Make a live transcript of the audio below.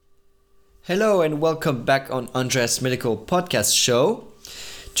Hello and welcome back on Andreas Medical Podcast Show.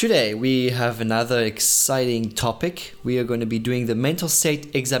 Today we have another exciting topic. We are going to be doing the mental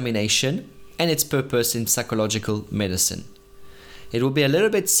state examination and its purpose in psychological medicine. It will be a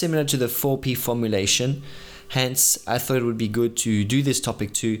little bit similar to the 4P formulation, hence I thought it would be good to do this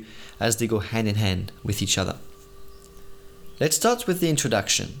topic too, as they go hand in hand with each other. Let's start with the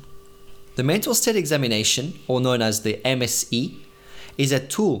introduction. The mental state examination, or known as the MSE, is a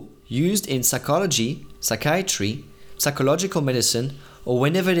tool used in psychology, psychiatry, psychological medicine, or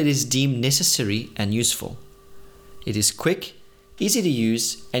whenever it is deemed necessary and useful. It is quick, easy to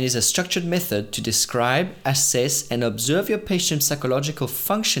use, and is a structured method to describe, assess, and observe your patient's psychological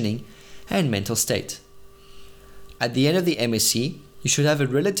functioning and mental state. At the end of the MSE, you should have a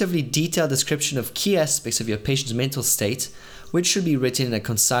relatively detailed description of key aspects of your patient's mental state, which should be written in a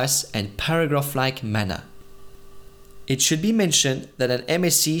concise and paragraph-like manner. It should be mentioned that an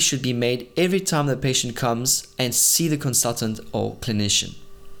MSE should be made every time the patient comes and see the consultant or clinician.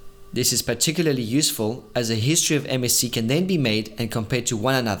 This is particularly useful as a history of MSE can then be made and compared to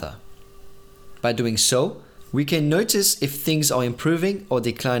one another. By doing so, we can notice if things are improving or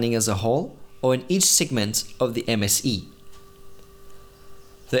declining as a whole or in each segment of the MSE.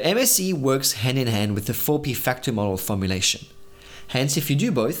 The MSE works hand in hand with the 4P factor model formulation. Hence, if you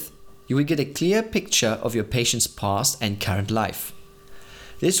do both, you will get a clear picture of your patient's past and current life.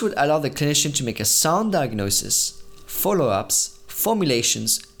 This would allow the clinician to make a sound diagnosis, follow-ups,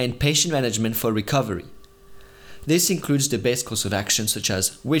 formulations, and patient management for recovery. This includes the best course of action, such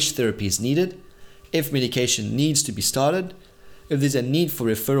as which therapy is needed, if medication needs to be started, if there's a need for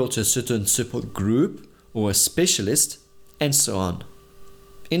referral to a certain support group or a specialist, and so on.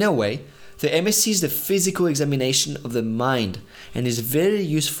 In a way, the MSE is the physical examination of the mind and is very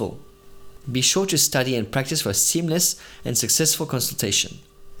useful. Be sure to study and practice for a seamless and successful consultation.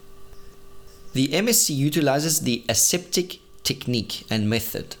 The MSE utilizes the aseptic technique and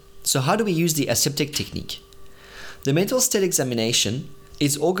method. So how do we use the aseptic technique? The mental state examination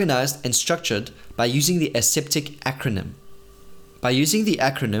is organized and structured by using the aseptic acronym. By using the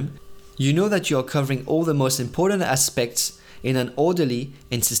acronym, you know that you are covering all the most important aspects in an orderly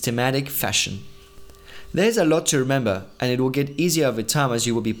and systematic fashion. There is a lot to remember, and it will get easier over time as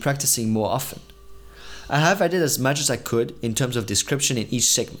you will be practicing more often. I have added as much as I could in terms of description in each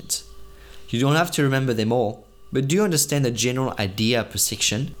segment. You don't have to remember them all, but do understand the general idea per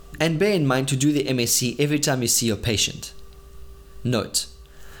section, and bear in mind to do the MSE every time you see your patient. Note: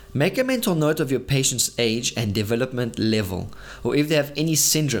 make a mental note of your patient's age and development level, or if they have any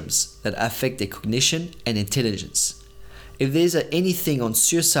syndromes that affect their cognition and intelligence. If there is anything on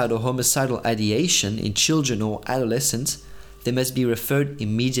suicide or homicidal ideation in children or adolescents, they must be referred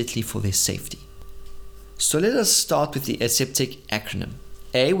immediately for their safety. So let us start with the aseptic acronym.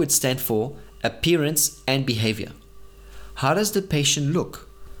 A would stand for appearance and behavior. How does the patient look?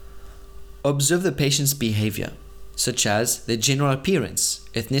 Observe the patient's behavior, such as their general appearance,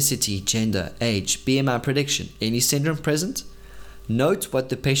 ethnicity, gender, age, BMI prediction, any syndrome present? Note what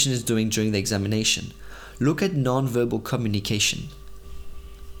the patient is doing during the examination. Look at non-verbal communication.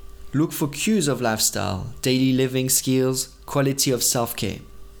 Look for cues of lifestyle, daily living skills, quality of self-care,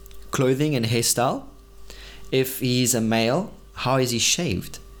 clothing and hairstyle. If he is a male, how is he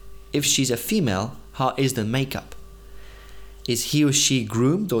shaved? If she's a female, how is the makeup? Is he or she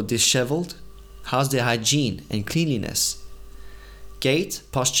groomed or disheveled? How's their hygiene and cleanliness? Gait,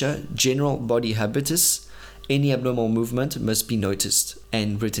 posture, general body habitus, any abnormal movement must be noticed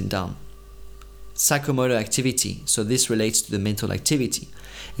and written down. Psychomotor activity, so this relates to the mental activity.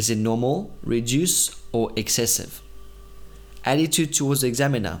 Is it normal, reduced, or excessive? Attitude towards the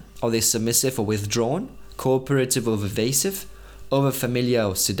examiner. Are they submissive or withdrawn, cooperative or evasive, over-familiar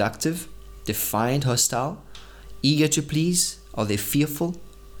or seductive, defiant, hostile, eager to please? Are they fearful?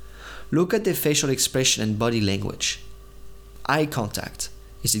 Look at their facial expression and body language. Eye contact.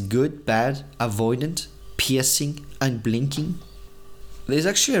 Is it good, bad, avoidant, piercing, unblinking? There's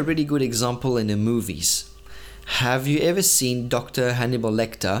actually a really good example in the movies. Have you ever seen Dr. Hannibal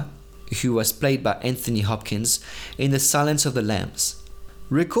Lecter, who was played by Anthony Hopkins, in The Silence of the Lambs?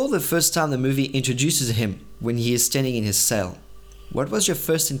 Recall the first time the movie introduces him when he is standing in his cell. What was your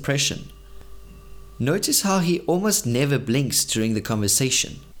first impression? Notice how he almost never blinks during the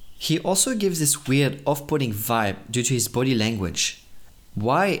conversation. He also gives this weird off-putting vibe due to his body language.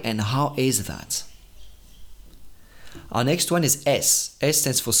 Why and how is that? Our next one is S. S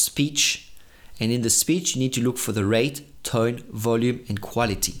stands for speech, and in the speech you need to look for the rate, tone, volume, and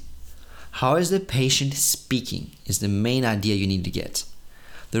quality. How is the patient speaking is the main idea you need to get.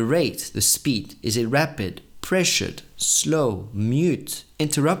 The rate, the speed, is it rapid, pressured, slow, mute,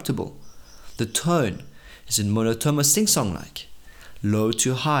 interruptible? The tone, is it monotone or sing-song-like? Low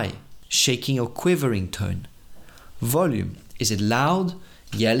to high, shaking or quivering tone? Volume, is it loud,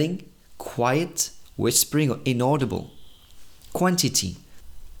 yelling, quiet, whispering or inaudible? Quantity,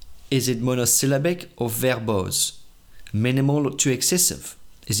 is it monosyllabic or verbose? Minimal or too excessive?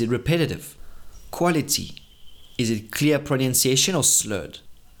 Is it repetitive? Quality, is it clear pronunciation or slurred?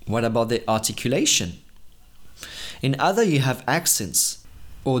 What about the articulation? In other, you have accents,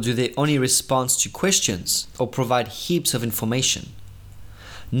 or do they only respond to questions or provide heaps of information?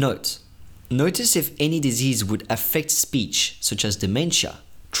 Notice if any disease would affect speech, such as dementia,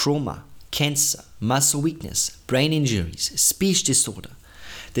 trauma, cancer, muscle weakness, brain injuries, speech disorder,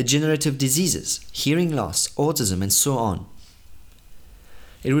 degenerative diseases, hearing loss, autism, and so on.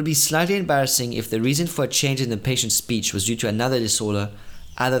 It would be slightly embarrassing if the reason for a change in the patient's speech was due to another disorder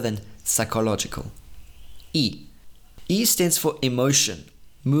other than psychological. E stands for emotion,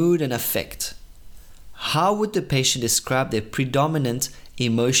 mood, and affect. How would the patient describe their predominant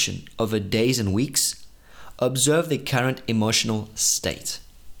emotion over days and weeks? Observe the current emotional state.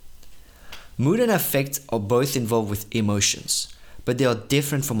 Mood and affect are both involved with emotions, but they are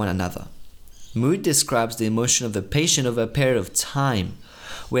different from one another. Mood describes the emotion of the patient over a period of time,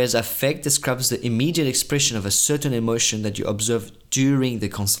 whereas affect describes the immediate expression of a certain emotion that you observe during the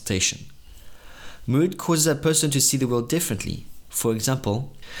consultation. Mood causes a person to see the world differently. For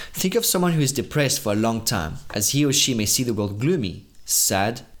example, think of someone who is depressed for a long time, as he or she may see the world gloomy,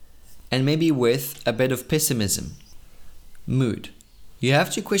 sad, and maybe with a bit of pessimism. Mood. You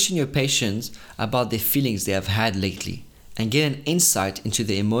have to question your patients about the feelings they have had lately and get an insight into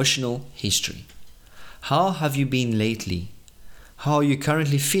their emotional history. How have you been lately? How are you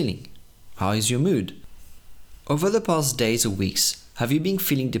currently feeling? How is your mood? Over the past days or weeks, have you been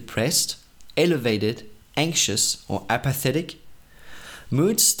feeling depressed, elevated, anxious, or apathetic?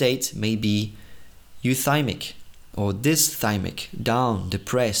 Mood state may be euthymic or dysthymic, down,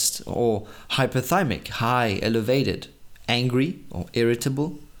 depressed, or hyperthymic, high, elevated, angry or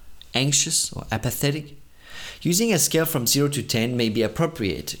irritable, anxious or apathetic. Using a scale from 0 to 10 may be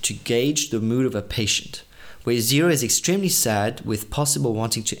appropriate to gauge the mood of a patient, where 0 is extremely sad with possible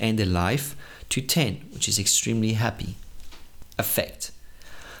wanting to end their life, to 10, which is extremely happy. Affect.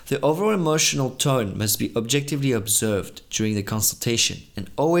 The overall emotional tone must be objectively observed during the consultation and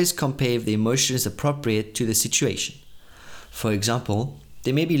always compare if the emotion is appropriate to the situation. For example,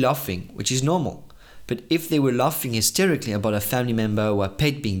 they may be laughing, which is normal, but if they were laughing hysterically about a family member or a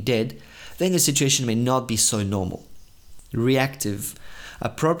pet being dead, then the situation may not be so normal. Reactive,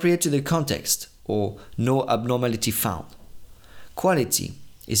 appropriate to the context, or no abnormality found. Quality,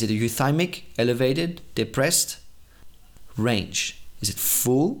 is it euthymic, elevated, depressed? Range, is it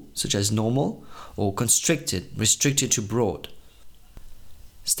full, such as normal, or constricted, restricted to broad?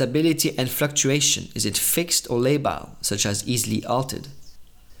 Stability and fluctuation, is it fixed or labile, such as easily altered?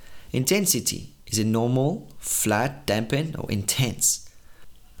 Intensity, is it normal, flat, dampened, or intense?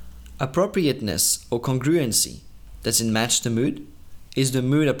 Appropriateness or congruency, does it match the mood? Is the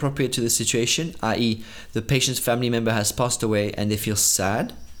mood appropriate to the situation, i.e. the patient's family member has passed away and they feel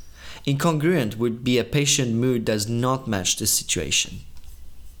sad? Incongruent would be a patient mood does not match the situation.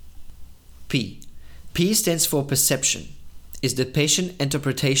 P stands for perception. Is the patient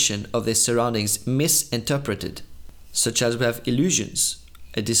interpretation of their surroundings misinterpreted, such as we have illusions,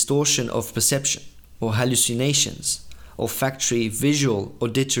 a distortion of perception, or hallucinations, olfactory, visual,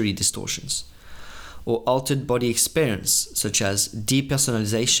 auditory distortions, or altered body experience, such as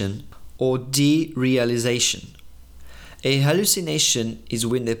depersonalization or derealization. A hallucination is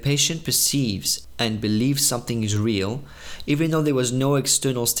when the patient perceives and believes something is real, even though there was no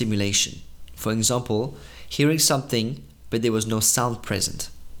external stimulation. For example, hearing something, but there was no sound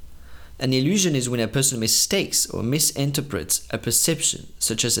present. An illusion is when a person mistakes or misinterprets a perception,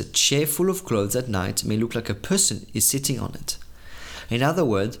 such as a chair full of clothes at night may look like a person is sitting on it. In other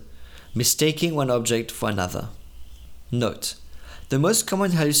words, mistaking one object for another. Note, the most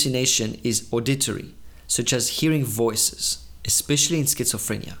common hallucination is auditory, such as hearing voices, especially in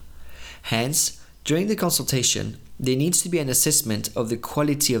schizophrenia. Hence, during the consultation, there needs to be an assessment of the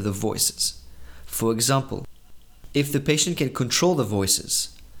quality of the voices. For example, if the patient can control the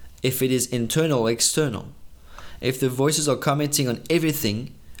voices, if it is internal or external, if the voices are commenting on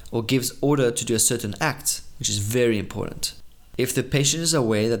everything or gives order to do a certain act, which is very important. If the patient is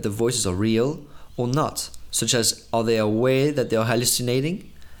aware that the voices are real or not, such as are they aware that they are hallucinating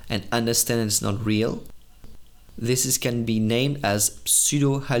and understand it's not real, this can be named as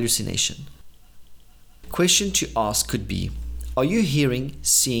pseudo-hallucination. Question to ask could be, are you hearing,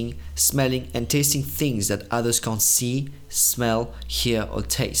 seeing, smelling and tasting things that others can't see, smell, hear or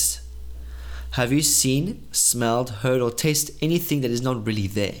taste? Have you seen, smelled, heard, or tasted anything that is not really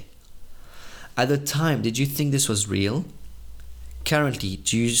there? At the time, did you think this was real? Currently,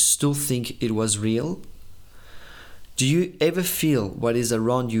 do you still think it was real? Do you ever feel what is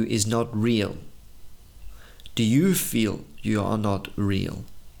around you is not real? Do you feel you are not real?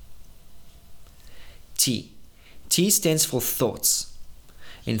 T. T stands for thoughts.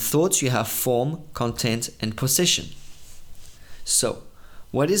 In thoughts, you have form, content, and possession. So,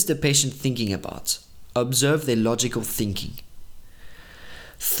 what is the patient thinking about? Observe their logical thinking.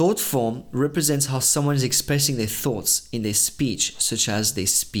 Thought form represents how someone is expressing their thoughts in their speech, such as their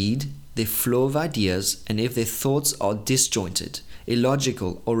speed, their flow of ideas, and if their thoughts are disjointed,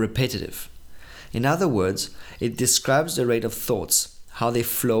 illogical, or repetitive. In other words, it describes the rate of thoughts, how they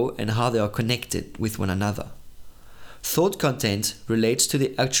flow, and how they are connected with one another. Thought content relates to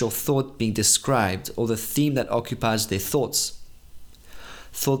the actual thought being described or the theme that occupies their thoughts.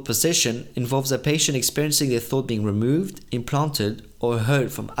 Thought possession involves a patient experiencing their thought being removed, implanted, or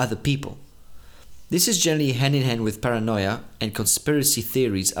heard from other people. This is generally hand in hand with paranoia and conspiracy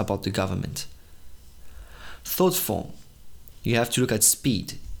theories about the government. Thought form. You have to look at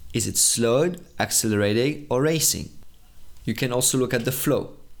speed. Is it slowed, accelerating, or racing? You can also look at the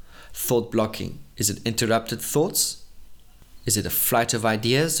flow. Thought blocking. Is it interrupted thoughts? Is it a flight of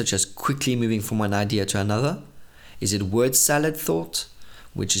ideas, such as quickly moving from one idea to another? Is it word salad thought,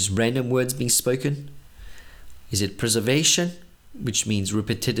 which is random words being spoken? Is it preservation, which means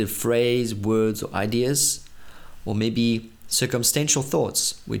repetitive phrase, words, or ideas? Or maybe circumstantial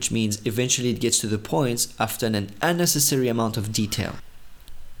thoughts, which means eventually it gets to the point after an unnecessary amount of detail.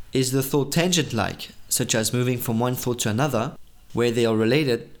 Is the thought tangent-like, such as moving from one thought to another, where they are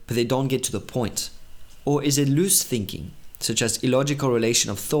related but they don't get to the point? Or is it loose thinking, such as illogical relation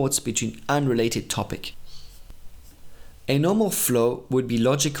of thoughts between unrelated topics? A normal flow would be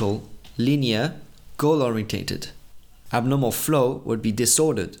logical, linear, goal-oriented. Abnormal flow would be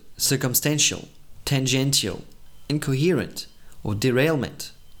disordered, circumstantial, tangential, incoherent, or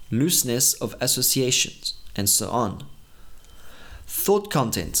derailment, looseness of associations, and so on. Thought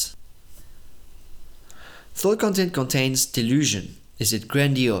content. Thought content contains delusion. Is it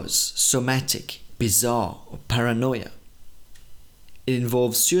grandiose, somatic, bizarre, or paranoia? It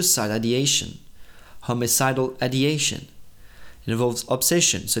involves suicide ideation, homicidal ideation. It involves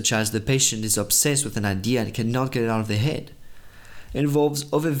obsession, such as the patient is obsessed with an idea and cannot get it out of their head. It involves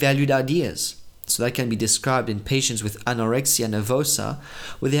overvalued ideas, so that can be described in patients with anorexia nervosa,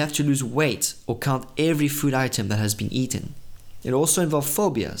 where they have to lose weight or count every food item that has been eaten. It also involves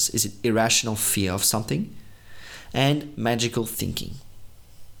phobias. Is it irrational fear of something? And magical thinking.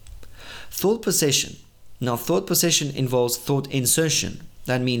 Thought possession. Now, thought possession involves thought insertion.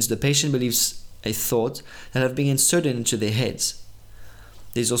 That means the patient believes a thought that have been inserted into their heads.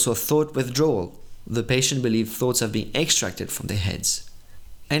 There's also thought withdrawal. The patient believes thoughts have been extracted from their heads.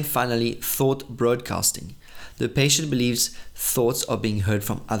 And finally, thought broadcasting. The patient believes thoughts are being heard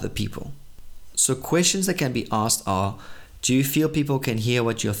from other people. So questions that can be asked are, do you feel people can hear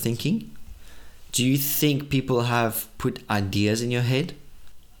what you're thinking? Do you think people have put ideas in your head?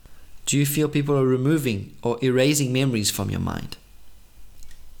 Do you feel people are removing or erasing memories from your mind?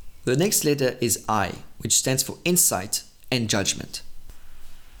 The next letter is I, which stands for insight and judgment.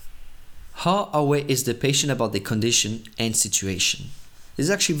 How aware is the patient about their condition and situation? This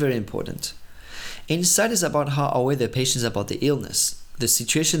is actually very important. Insight is about how aware the patient is about the illness, the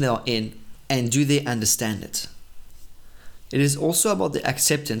situation they are in, and do they understand it. It is also about the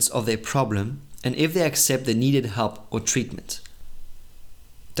acceptance of their problem and if they accept the needed help or treatment.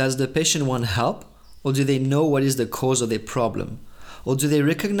 Does the patient want help, or do they know what is the cause of their problem? Or do they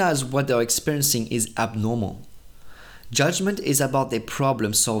recognize what they are experiencing is abnormal? Judgment is about their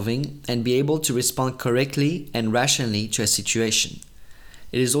problem solving and be able to respond correctly and rationally to a situation.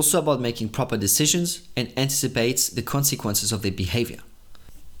 It is also about making proper decisions and anticipates the consequences of their behavior.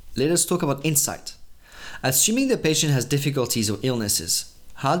 Let us talk about insight. Assuming the patient has difficulties or illnesses,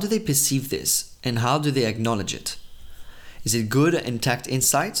 how do they perceive this and how do they acknowledge it? Is it good or intact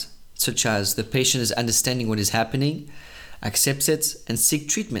insight, such as the patient is understanding what is happening, accepts it, and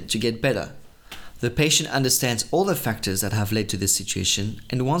seeks treatment to get better? The patient understands all the factors that have led to this situation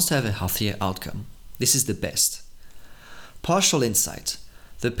and wants to have a healthier outcome. This is the best. Partial insight.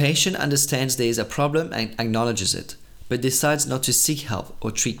 The patient understands there is a problem and acknowledges it, but decides not to seek help or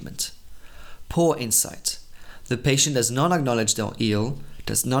treatment. Poor insight. The patient does not acknowledge they are ill,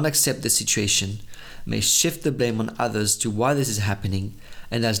 does not accept the situation, may shift the blame on others to why this is happening,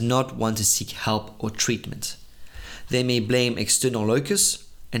 and does not want to seek help or treatment. They may blame external locus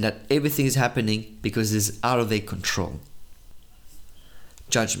and that everything is happening because it is out of their control.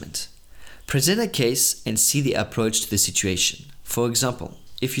 Judgment. Present a case and see the approach to the situation. For example,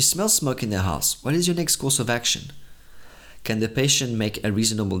 if you smell smoke in the house, what is your next course of action? Can the patient make a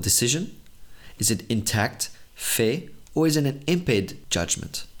reasonable decision? Is it intact, fair, or is it an impaired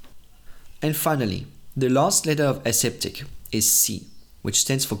judgment? And finally, the last letter of aseptic is C, which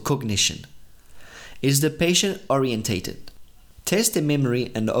stands for cognition. Is the patient orientated? Test their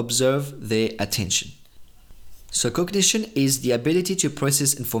memory and observe their attention. So cognition is the ability to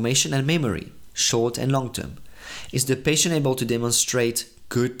process information and memory, short and long term. Is the patient able to demonstrate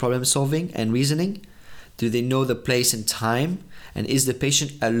good problem solving and reasoning? Do they know the place and time? And is the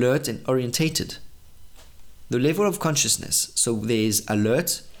patient alert and orientated? The level of consciousness, so there is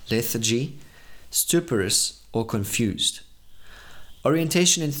alert, lethargy, stuporous, or confused.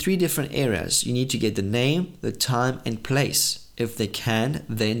 Orientation in 3 different areas. You need to get the name, the time, and place. If they can,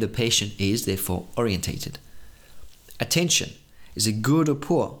 then the patient is therefore orientated. Attention. Is it good or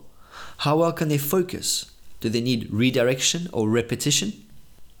poor? How well can they focus? Do they need redirection or repetition?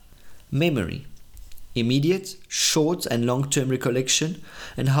 Memory. Immediate, short, and long-term recollection,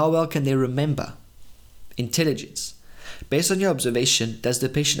 and how well can they remember? Intelligence. Based on your observation, does the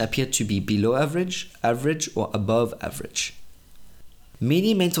patient appear to be below average, average, or above average?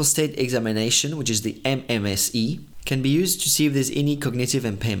 Mini mental state examination, which is the MMSE, can be used to see if there's any cognitive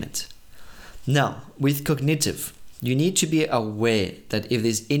impairment. Now, with cognitive, you need to be aware that if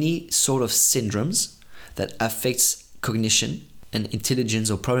there's any sort of syndromes that affects cognition and intelligence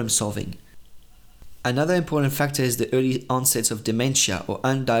or problem solving. Another important factor is the early onsets of dementia or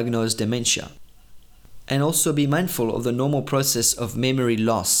undiagnosed dementia. And also be mindful of the normal process of memory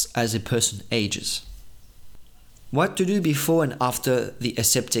loss as a person ages. What to do before and after the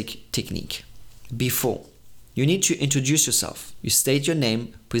aseptic technique? Before, you need to introduce yourself. You state your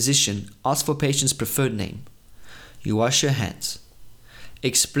name, position, ask for patient's preferred name. You wash your hands.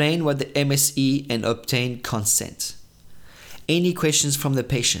 Explain what the MSE and obtain consent. Any questions from the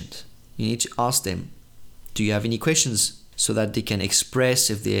patient? You need to ask them, do you have any questions, so that they can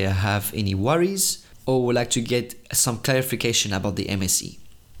express if they have any worries or would like to get some clarification about the MSE.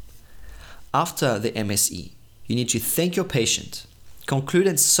 After the MSE, you need to thank your patient, conclude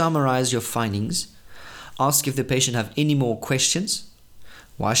and summarize your findings, ask if the patient have any more questions,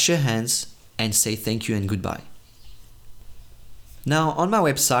 wash your hands, and say thank you and goodbye. Now, on my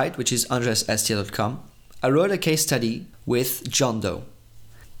website, which is andreasastier.com, I wrote a case study with John Doe.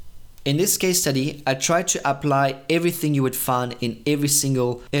 In this case study, I tried to apply everything you would find in every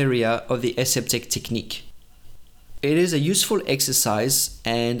single area of the aseptic technique. It is a useful exercise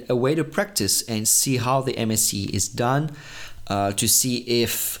and a way to practice and see how the MSE is done, to see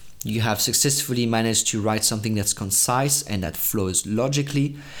if you have successfully managed to write something that's concise and that flows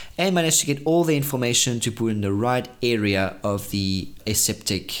logically, and managed to get all the information to put in the right area of the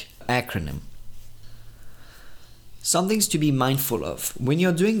aseptic acronym. Some things to be mindful of. When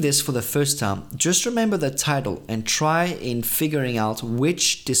you're doing this for the first time, just remember the title and try in figuring out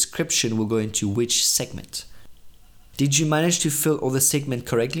which description will go into which segment. Did you manage to fill all the segments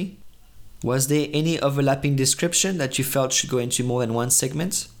correctly? Was there any overlapping description that you felt should go into more than one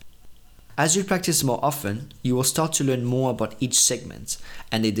segment? As you practice more often, you will start to learn more about each segment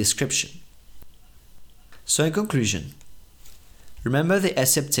and their description. So in conclusion, remember the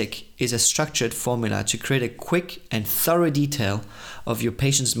aseptic is a structured formula to create a quick and thorough detail of your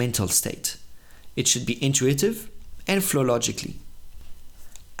patient's mental state. It should be intuitive and flow logically.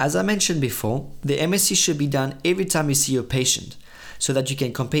 As I mentioned before, the MSE should be done every time you see your patient so that you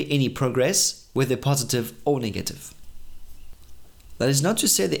can compare any progress, whether positive or negative. That is not to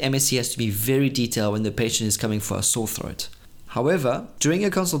say the MSE has to be very detailed when the patient is coming for a sore throat. However, during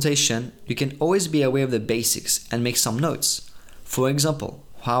a consultation, you can always be aware of the basics and make some notes. For example,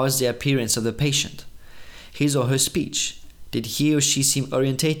 how is the appearance of the patient? His or her speech? Did he or she seem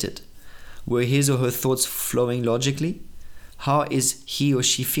orientated? Were his or her thoughts flowing logically? How is he or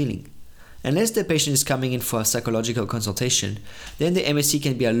she feeling? Unless the patient is coming in for a psychological consultation, then the MSE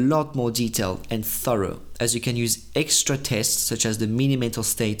can be a lot more detailed and thorough, as you can use extra tests such as the mini mental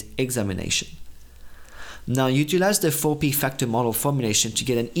state examination. Now, utilize the 4P factor model formulation to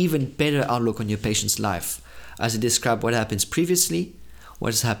get an even better outlook on your patient's life, as it describes what happens previously,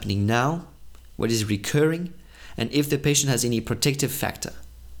 what is happening now, what is recurring, and if the patient has any protective factor.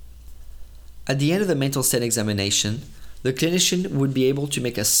 At the end of the mental state examination, the clinician would be able to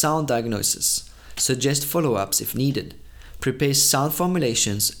make a sound diagnosis, suggest follow-ups if needed, prepare sound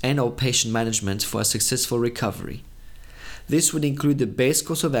formulations and/or patient management for a successful recovery. This would include the base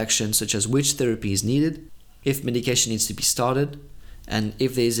course of action, such as which therapy is needed, if medication needs to be started, and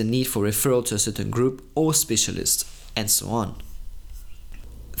if there is a need for referral to a certain group or specialist, and so on.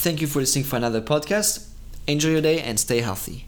 Thank you for listening for another podcast. Enjoy your day and stay healthy.